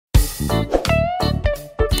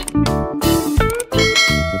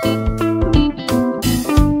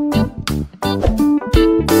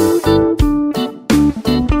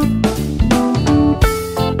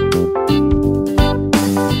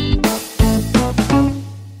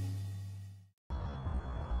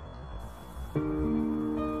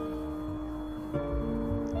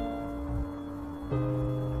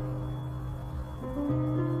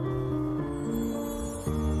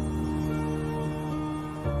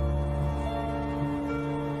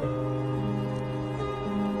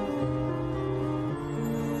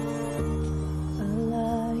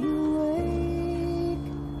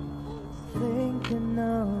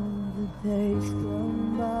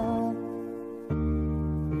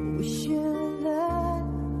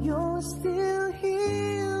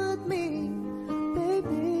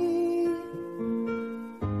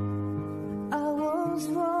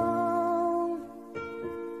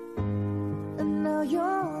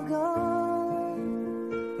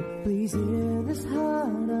Please hear this heart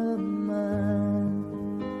of mine.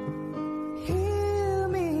 Hear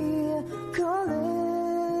me calling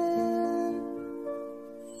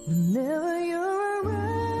whenever you're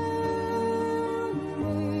around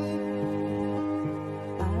me.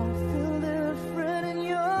 I feel different in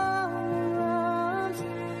your arms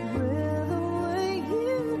with the way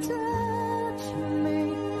you touch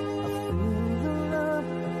me. I feel the love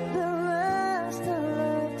that lasts a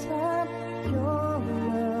lifetime. Your love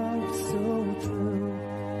is so true,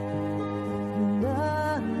 and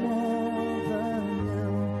I never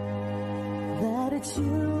knew that it's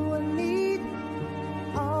you I need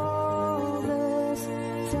all this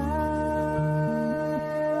time.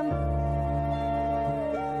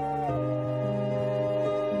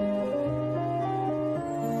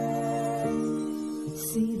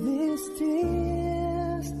 See these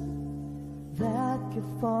tears that keep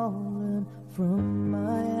falling from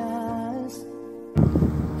my eyes.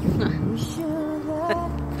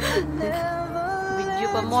 Video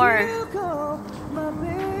pa more.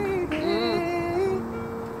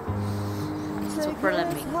 Super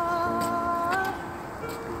lamig.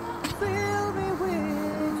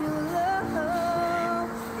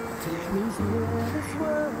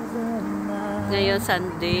 Ngayon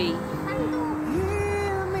Sunday.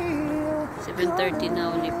 7:30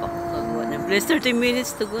 na uli pa ako. Plus 30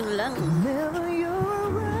 minutes to go lang.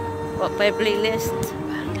 Pa playlist.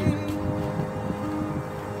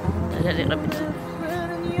 Dali rapid.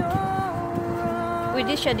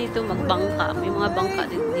 Pwede siya dito magbangka. May mga bangka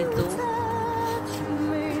dito.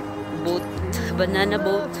 Boat. Banana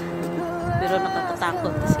boat. Pero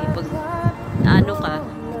nakakatakot kasi pag naano ka,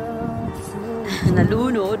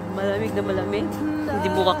 nalunod, malamig na malamig. Hindi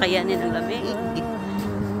mo kakayanin ang lamig.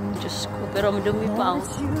 Diyos ko. Pero madumi pa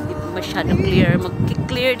ako. Hindi pa masyado clear.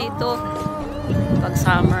 Mag-clear dito pag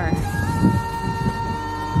summer.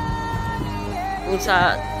 Kung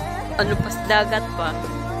sa ano pas dagat pa.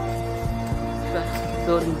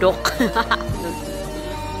 Dondok.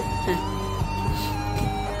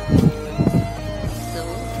 So,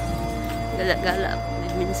 gala-gala.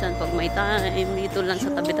 Minsan pag may time, dito lang sa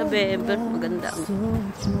tabi-tabi. Pero maganda.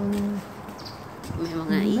 May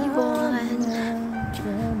mga ibon.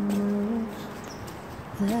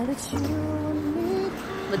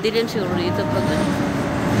 Madilim siguro dito pag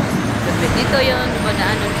dito yun,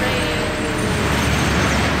 padaan ng train.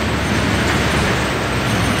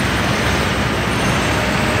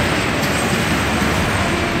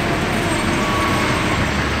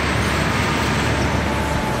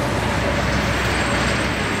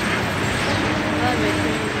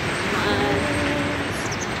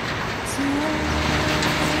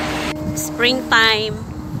 Springtime,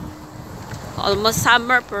 almost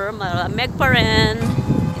summer pero malamig pa rin.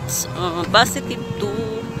 It's positive 2,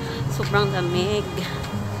 sobrang lamig.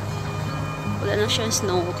 Wala na siyang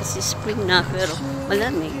snow kasi spring na pero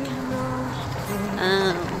malamig.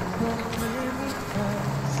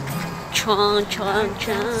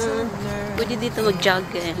 Pwede dito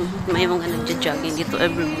mag-jogging. May mga nagja-jogging dito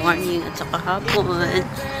every morning at saka hapon.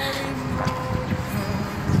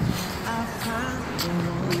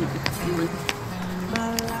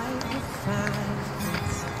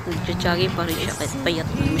 Nagja-jogging pa rin siya kahit payat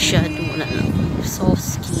na masyado. Wala na. So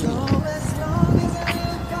skinny.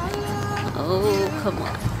 Oh, come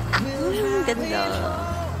on. Ganda.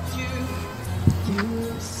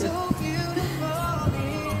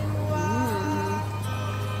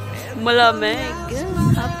 Malamig.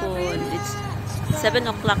 Hapon. It's 7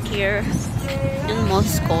 o'clock here in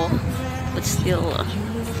Moscow. But still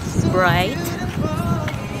bright.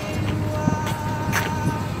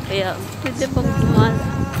 Kaya pwede pang dumala.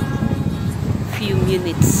 Few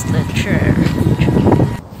minutes later.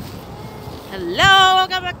 Hello!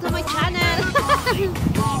 Welcome back to my channel!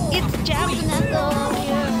 It's Jam Fernando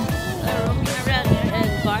here. Roaming around and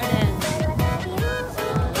garden.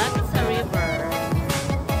 That's a river.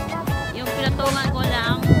 Yung pinatungan ko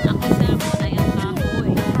lang, ang cellphone ay ang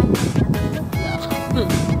kahoy.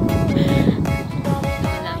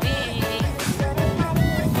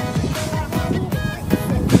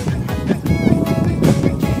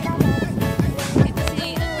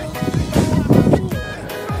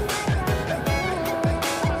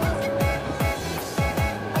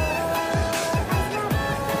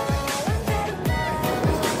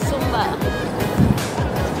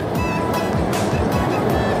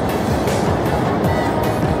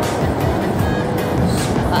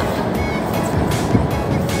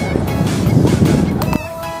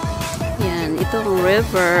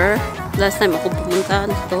 River. Last time ako pumunta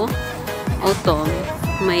dito, autumn.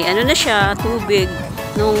 May ano na siya, tubig.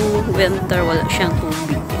 Nung winter, wala siyang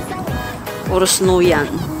tubig. Puro snow yan.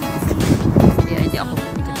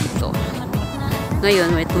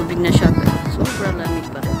 Ngayon, may tubig na siya. Pero sobrang lamig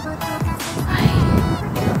pa rin. Ay.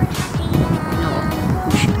 No.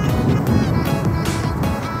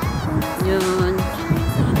 Yun.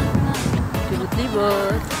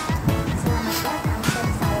 Libot-libot.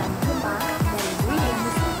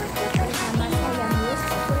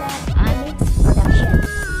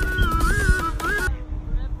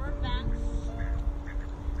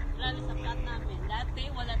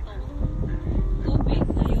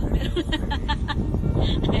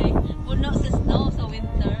 Puno sa snow sa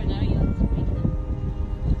winter ngayon.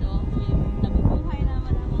 So, nabubuhay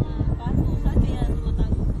naman ang mga paso. Saan kaya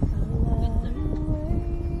tumatago sa winter?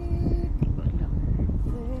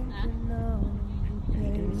 Ha?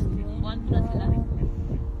 Buwan na sila.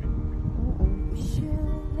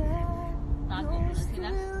 Tago na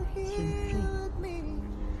sila.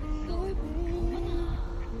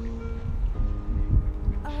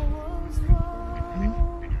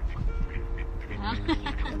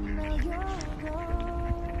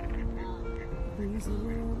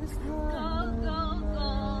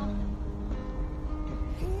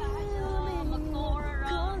 Mag-tour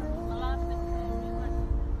around. Malapit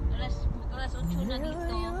alas 8 na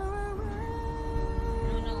dito. Ano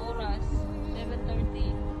ng oras?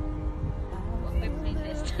 7:30. Wag may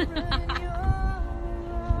playlist.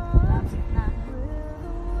 Lapit na.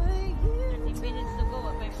 30 minutes to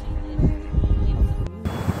go. Wag may playlist.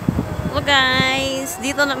 Hello guys!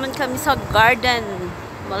 Dito naman kami sa garden.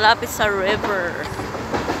 Malapit sa river.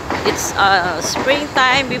 It's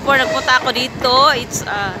springtime. Before nagpunta ako dito, it's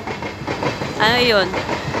ano yun?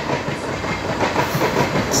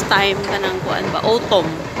 It's time ka ng kuan ba? Autumn.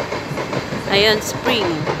 Ayun, spring.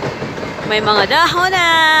 May mga dahon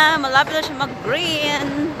na. Malapit na siya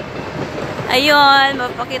mag-green. Ayun,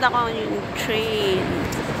 mapakita ko yung train.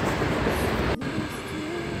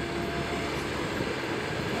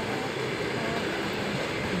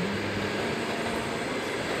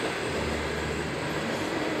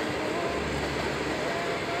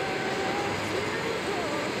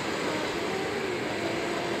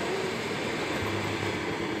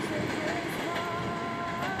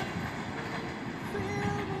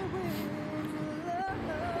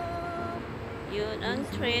 Yun ang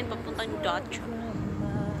train papuntang Dutch.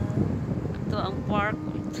 Ito ang park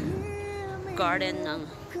garden ng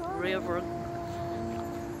river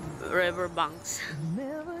banks.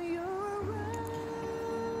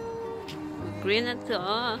 Green na to.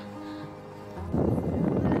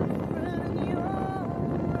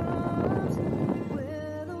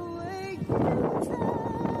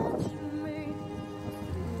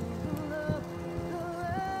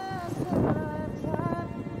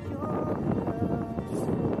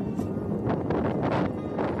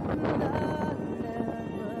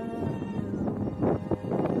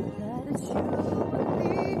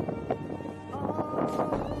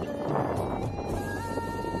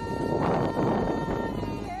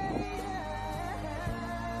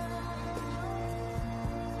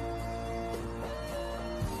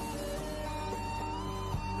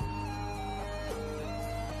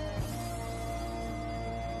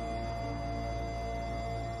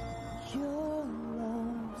 Your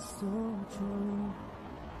love so true.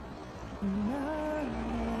 And I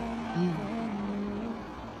know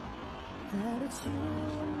that it's you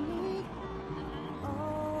and me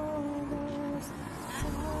all this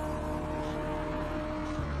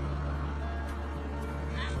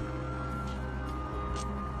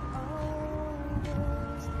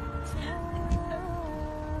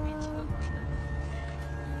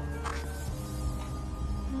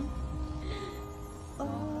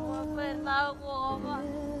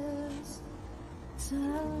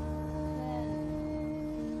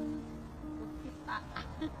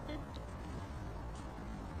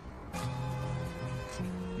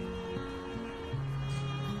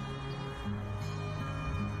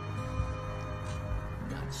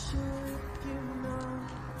Not sure if you know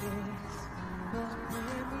this, but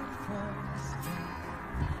when we first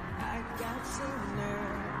met, I got so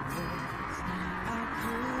nervous I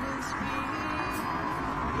couldn't speak.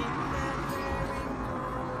 In that very moment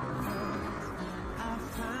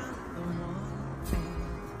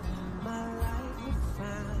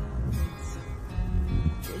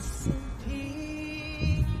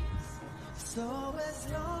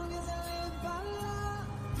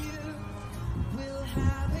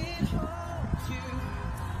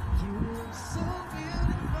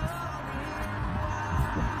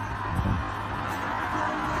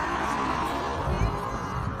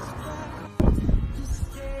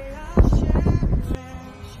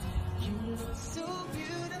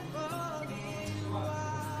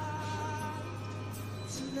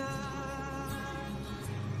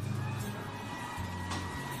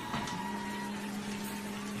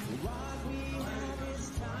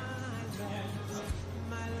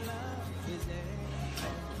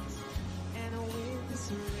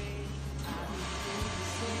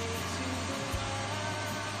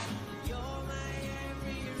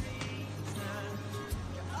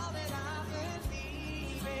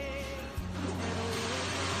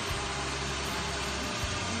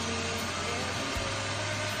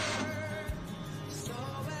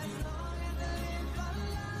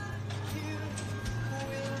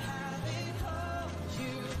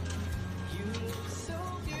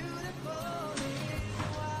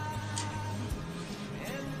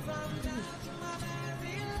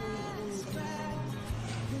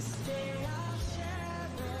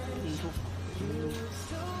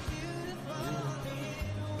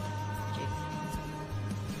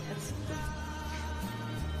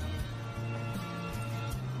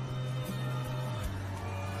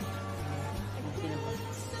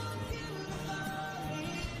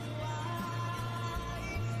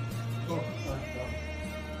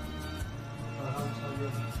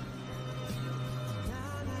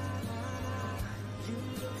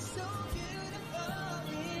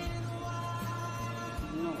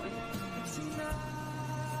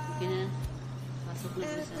Kaya pasok na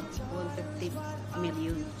doon sa 150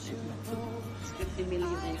 million. 50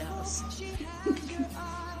 million ay daos.